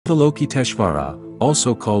Avalokiteshvara,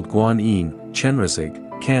 also called Guan Yin,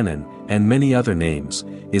 Kuanyin, and many other names,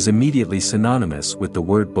 is immediately synonymous with the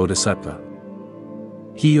word bodhisattva.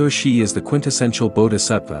 He or she is the quintessential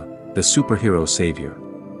bodhisattva, the superhero savior.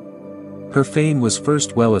 Her fame was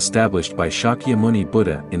first well established by Shakyamuni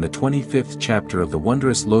Buddha in the 25th chapter of the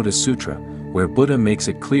wondrous Lotus Sutra, where Buddha makes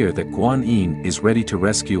it clear that Guan Yin is ready to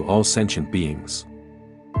rescue all sentient beings.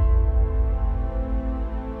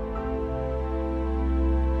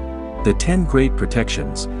 The 10 Great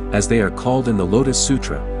Protections, as they are called in the Lotus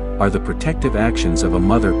Sutra, are the protective actions of a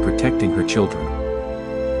mother protecting her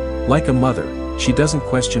children. Like a mother, she doesn't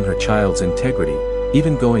question her child's integrity,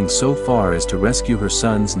 even going so far as to rescue her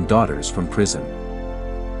sons and daughters from prison.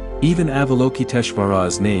 Even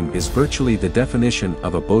Avalokiteshvara's name is virtually the definition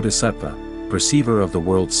of a bodhisattva, perceiver of the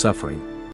world's suffering.